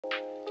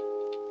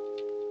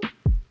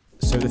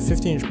So the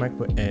 15-inch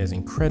MacBook Air is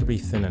incredibly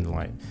thin and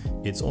light.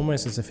 It's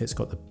almost as if it's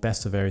got the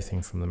best of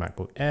everything from the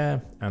MacBook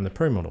Air and the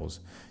Pro models.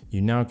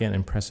 You now get an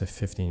impressive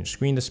 15-inch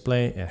screen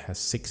display, it has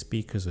 6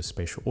 speakers with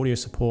spatial audio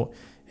support,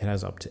 it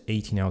has up to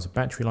 18 hours of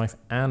battery life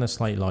and a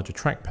slightly larger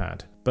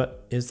trackpad.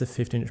 But is the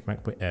 15-inch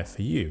MacBook Air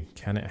for you?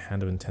 Can it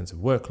handle intensive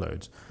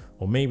workloads?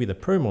 Or maybe the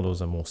Pro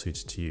models are more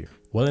suited to you?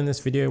 Well, in this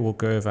video, we'll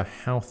go over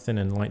how thin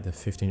and light the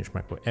 15-inch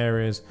MacBook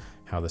Air is,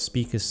 how the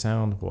speakers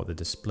sound, what the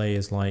display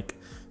is like,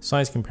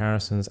 size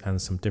comparisons,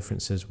 and some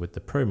differences with the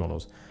Pro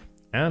models,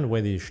 and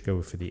whether you should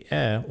go for the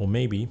Air or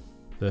maybe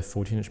the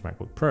 14-inch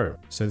MacBook Pro.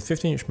 So the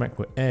 15-inch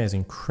MacBook Air is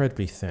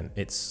incredibly thin.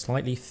 It's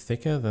slightly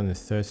thicker than the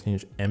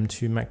 13-inch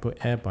M2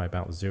 MacBook Air by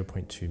about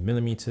 0.2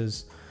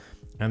 millimeters.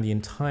 And the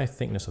entire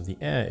thickness of the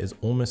Air is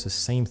almost the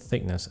same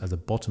thickness as the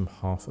bottom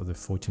half of the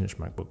 14-inch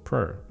MacBook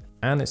Pro.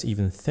 And it's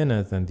even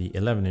thinner than the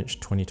 11-inch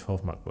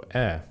 2012 MacBook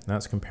Air.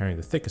 That's comparing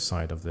the thicker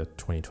side of the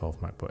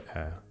 2012 MacBook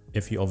Air.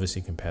 If you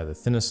obviously compare the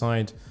thinner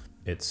side,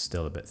 it's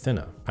still a bit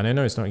thinner. And I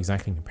know it's not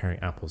exactly comparing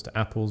apples to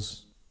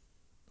apples,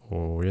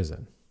 or is it?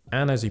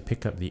 And as you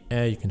pick up the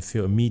Air, you can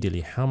feel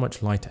immediately how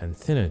much lighter and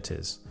thinner it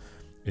is.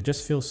 It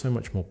just feels so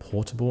much more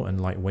portable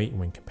and lightweight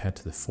when compared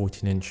to the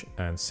 14-inch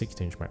and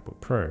 16-inch MacBook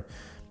Pro.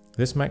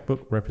 This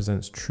MacBook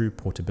represents true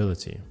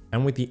portability.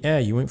 And with the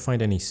Air, you won't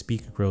find any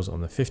speaker grills on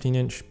the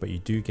 15-inch, but you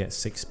do get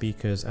 6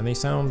 speakers and they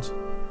sound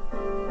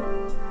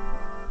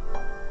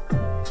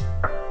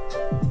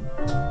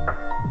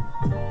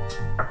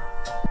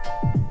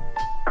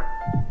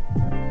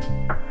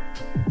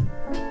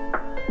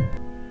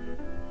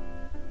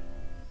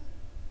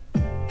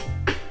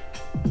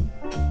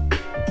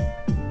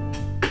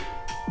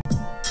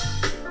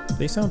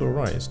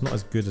alright. It's not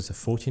as good as the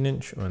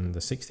 14-inch and the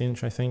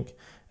 16-inch, I think.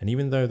 And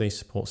even though they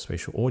support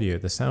spatial audio,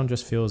 the sound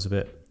just feels a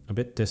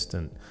bit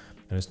distant,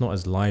 and it's not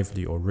as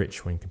lively or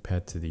rich when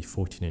compared to the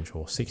 14-inch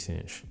or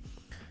 16-inch.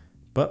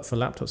 But for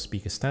laptop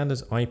speaker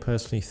standards, I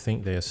personally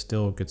think they are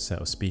still a good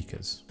set of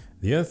speakers.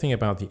 The other thing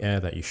about the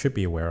Air that you should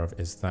be aware of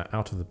is that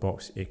out of the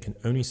box, it can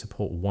only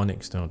support one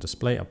external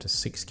display up to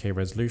 6K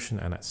resolution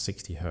and at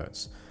 60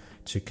 Hz.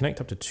 To connect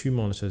up to 2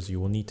 monitors, you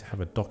will need to have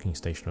a docking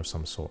station of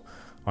some sort.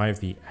 I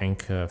have the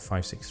Anker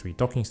 563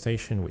 docking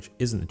station, which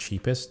isn't the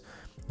cheapest,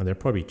 and there are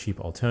probably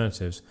cheaper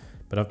alternatives,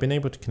 but I've been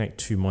able to connect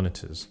 2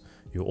 monitors.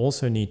 You'll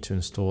also need to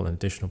install an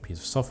additional piece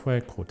of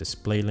software called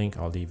DisplayLink.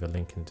 I'll leave a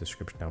link in the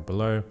description down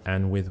below.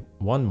 And with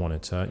one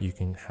monitor, you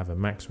can have a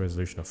max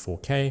resolution of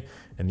 4K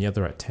and the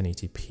other at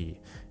 1080p.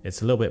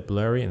 It's a little bit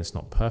blurry and it's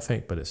not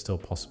perfect, but it's still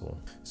possible.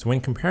 So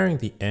when comparing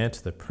the Air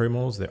to the Pro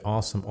models, there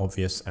are some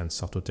obvious and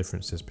subtle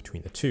differences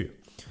between the two.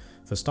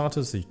 For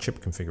starters, the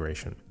chip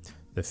configuration.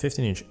 The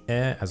 15-inch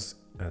Air as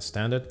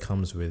standard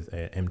comes with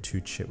an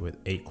M2 chip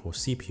with 8-core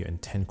CPU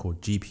and 10-core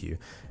GPU,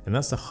 and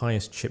that's the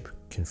highest chip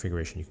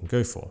configuration you can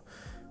go for.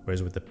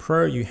 Whereas with the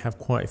Pro, you have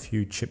quite a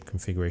few chip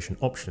configuration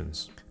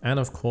options. And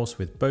of course,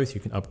 with both,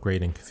 you can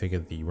upgrade and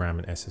configure the RAM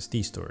and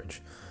SSD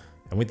storage.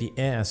 And with the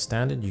Air as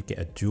standard, you get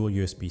a dual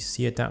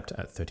USB-C adapter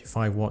at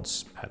 35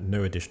 watts. At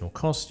no additional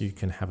cost, you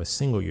can have a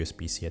single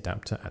USB-C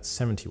adapter at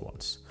 70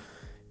 watts.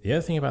 The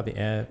other thing about the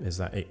Air is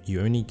that you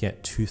only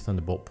get 2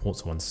 Thunderbolt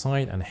ports on one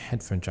side and a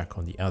headphone jack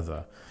on the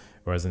other.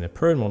 Whereas in the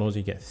Pro models,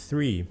 you get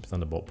 3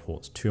 Thunderbolt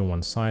ports, 2 on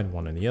one side,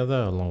 1 on the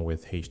other, along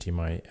with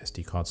HDMI,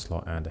 SD card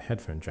slot, and a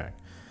headphone jack.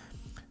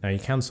 Now you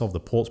can solve the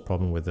ports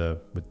problem with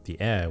the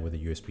Air with a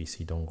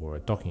USB-C dongle or a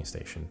docking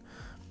station.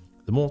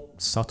 The more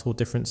subtle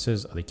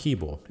differences are the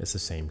keyboard. It's the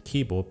same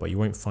keyboard, but you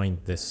won't find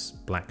this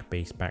black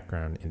base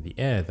background in the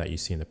Air that you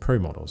see in the Pro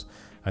models.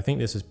 I think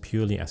this is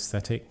purely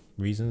aesthetic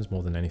reasons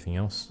more than anything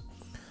else.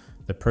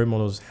 The Pro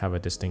models have a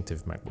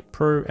distinctive MacBook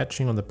Pro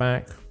etching on the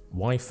back.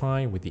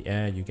 Wi-Fi, with the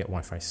Air you get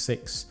Wi-Fi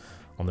 6,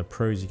 on the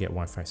Pros you get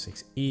Wi-Fi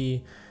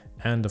 6E,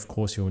 and of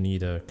course you'll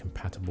need a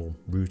compatible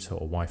router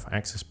or Wi-Fi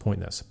access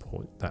point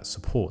that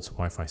supports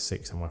Wi-Fi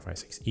 6 and Wi-Fi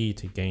 6E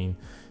to gain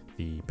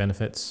the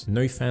benefits.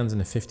 No fans in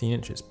the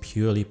 15-inch, it's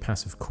purely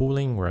passive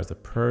cooling, whereas the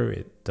Pro,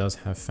 it does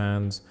have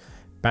fans.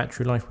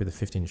 Battery life with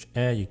the 15-inch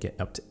Air, you get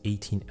up to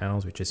 18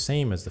 hours, which is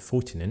same as the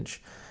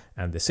 14-inch.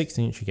 And the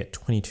 16-inch, you get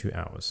 22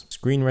 hours.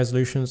 Screen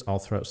resolutions, I'll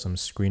throw up some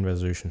screen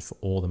resolutions for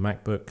all the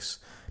MacBooks.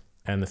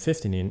 And the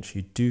 15-inch,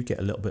 you do get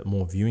a little bit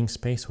more viewing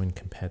space when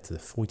compared to the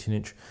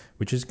 14-inch,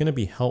 which is going to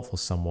be helpful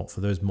somewhat for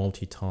those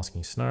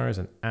multitasking scenarios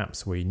and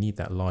apps where you need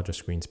that larger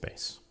screen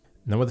space.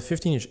 Now with the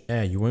 15-inch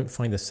Air, you won't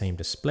find the same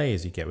display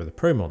as you get with the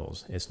Pro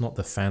models. It's not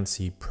the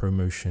fancy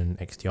ProMotion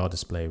XDR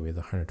display with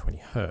 120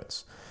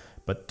 Hz.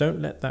 But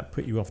don't let that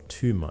put you off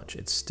too much.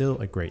 It's still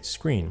a great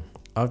screen.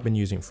 I've been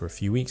using it for a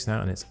few weeks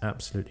now and it's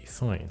absolutely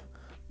fine.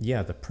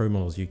 Yeah, the Pro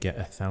models you get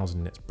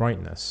 1000 nits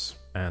brightness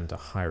and a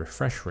high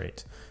refresh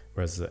rate,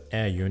 whereas the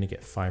Air you only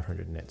get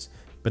 500 nits.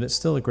 But it's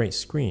still a great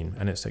screen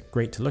and it's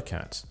great to look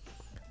at.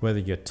 Whether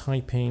you're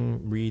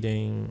typing,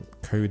 reading,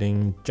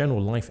 coding,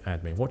 general life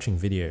admin, watching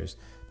videos,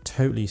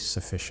 totally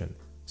sufficient.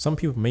 Some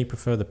people may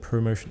prefer the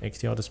ProMotion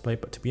XDR display,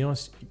 but to be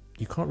honest,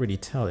 you can't really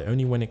tell it,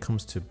 only when it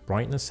comes to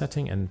brightness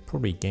setting and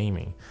probably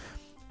gaming.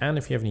 And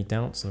if you have any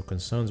doubts or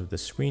concerns with the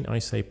screen, I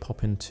say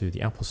pop into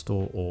the Apple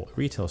Store or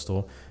retail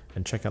store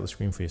and check out the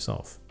screen for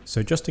yourself.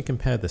 So just to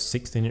compare the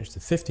 16-inch, the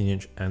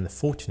 15-inch and the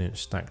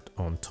 14-inch stacked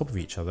on top of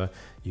each other,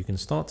 you can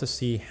start to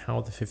see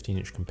how the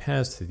 15-inch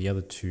compares to the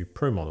other two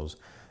Pro models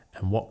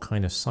and what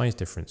kind of size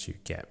difference you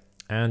get.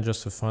 And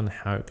just for fun,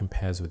 how it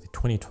compares with the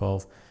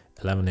 2012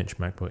 11-inch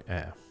MacBook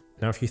Air.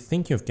 Now, if you're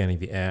thinking of getting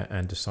the Air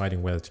and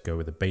deciding whether to go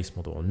with the base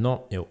model or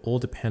not, it'll all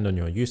depend on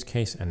your use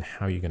case and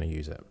how you're going to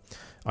use it.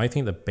 I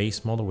think the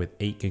base model with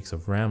 8 gigs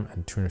of RAM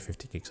and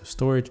 250 gigs of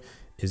storage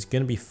is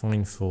going to be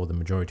fine for the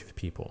majority of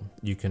people.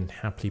 You can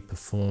happily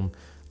perform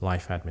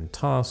life admin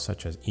tasks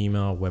such as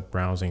email, web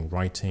browsing,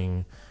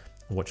 writing,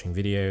 watching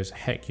videos.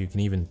 Heck, you can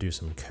even do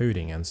some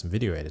coding and some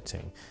video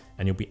editing,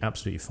 and you'll be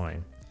absolutely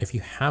fine. If you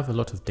have a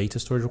lot of data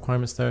storage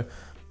requirements though,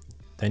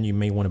 then you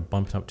may want to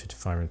bump it up to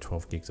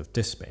 512 gigs of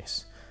disk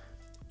space.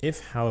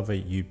 If, however,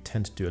 you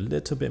tend to do a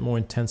little bit more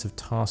intensive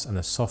tasks and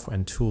the software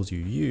and tools you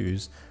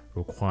use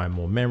require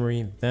more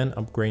memory, then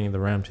upgrading the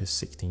RAM to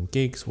 16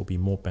 gigs will be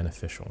more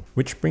beneficial.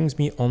 Which brings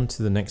me on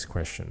to the next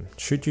question.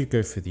 Should you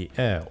go for the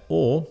Air,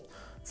 or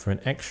for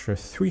an extra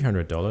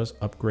 $300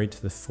 upgrade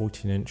to the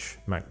 14-inch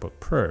MacBook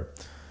Pro?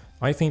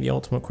 I think the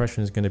ultimate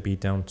question is going to be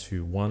down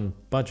to 1,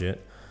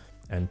 budget,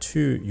 and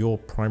 2, your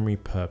primary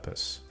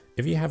purpose.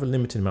 If you have a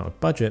limited amount of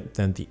budget,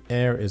 then the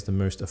Air is the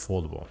most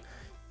affordable.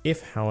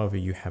 If, however,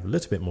 you have a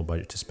little bit more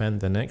budget to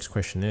spend, the next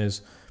question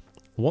is,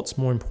 what's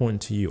more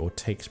important to you or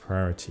takes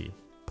priority?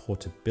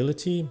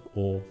 Portability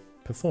or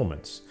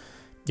performance?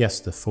 Yes,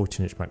 the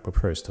 14-inch MacBook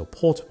Pro is still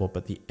portable,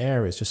 but the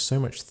Air is just so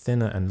much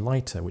thinner and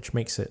lighter, which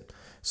makes it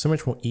so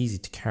much more easy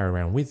to carry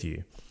around with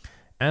you.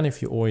 And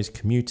if you're always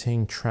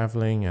commuting,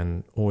 traveling,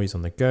 and always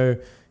on the go,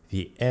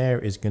 the Air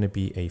is going to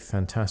be a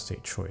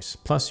fantastic choice.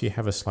 Plus, you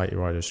have a slightly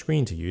wider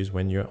screen to use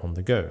when you're on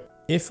the go.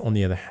 If, on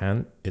the other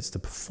hand, it's the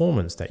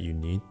performance that you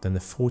need, then the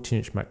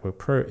 14-inch MacBook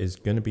Pro is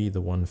going to be the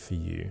one for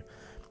you.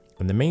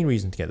 And the main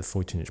reason to get the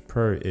 14-inch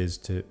Pro is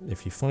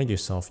if you find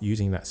yourself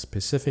using that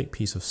specific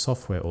piece of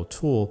software or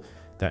tool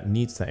that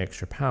needs that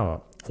extra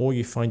power, or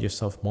you find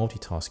yourself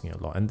multitasking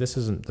a lot. And this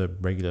isn't the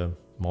regular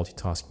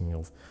multitasking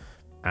of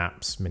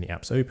apps, many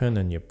apps open,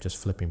 and you're just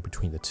flipping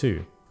between the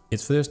two.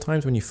 It's for those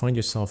times when you find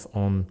yourself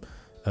on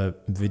a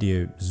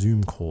video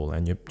Zoom call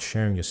and you're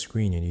sharing your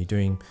screen and you're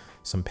doing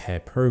some pair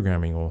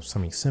programming or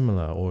something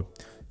similar, or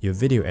you're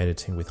video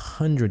editing with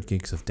 100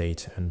 gigs of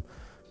data, and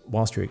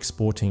whilst you're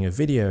exporting a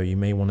video, you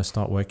may want to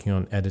start working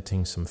on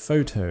editing some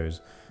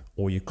photos,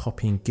 or you're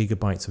copying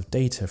gigabytes of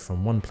data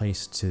from one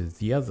place to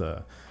the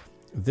other.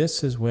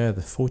 This is where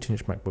the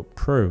 14-inch MacBook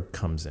Pro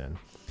comes in.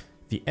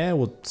 The Air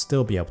will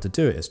still be able to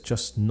do it, it's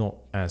just not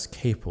as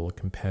capable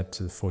compared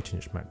to the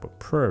 14-inch MacBook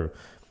Pro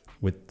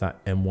with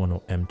that M1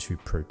 or M2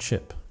 Pro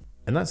chip.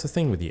 And that's the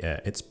thing with the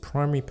Air, its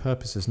primary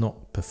purpose is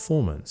not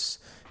performance.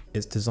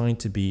 It's designed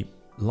to be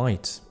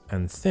light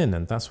and thin,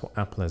 and that's what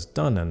Apple has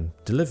done and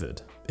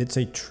delivered. It's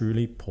a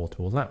truly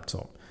portable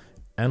laptop,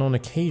 and on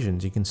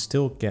occasions you can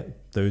still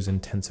get those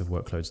intensive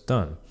workloads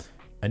done.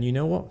 And you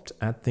know what? To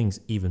add things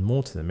even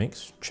more to the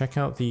mix, check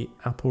out the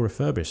Apple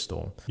refurbished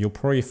store. You'll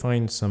probably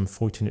find some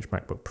 14-inch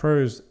MacBook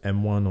Pros,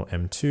 M1 or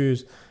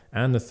M2s,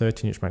 and the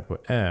 13-inch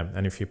MacBook Air.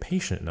 And if you're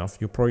patient enough,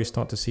 you'll probably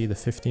start to see the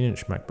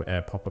 15-inch MacBook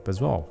Air pop up as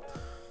well.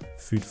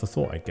 Food for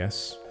thought, I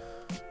guess.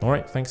 All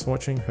right, thanks for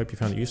watching. Hope you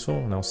found it useful,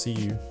 and I'll see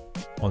you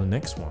on the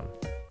next one.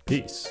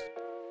 Peace.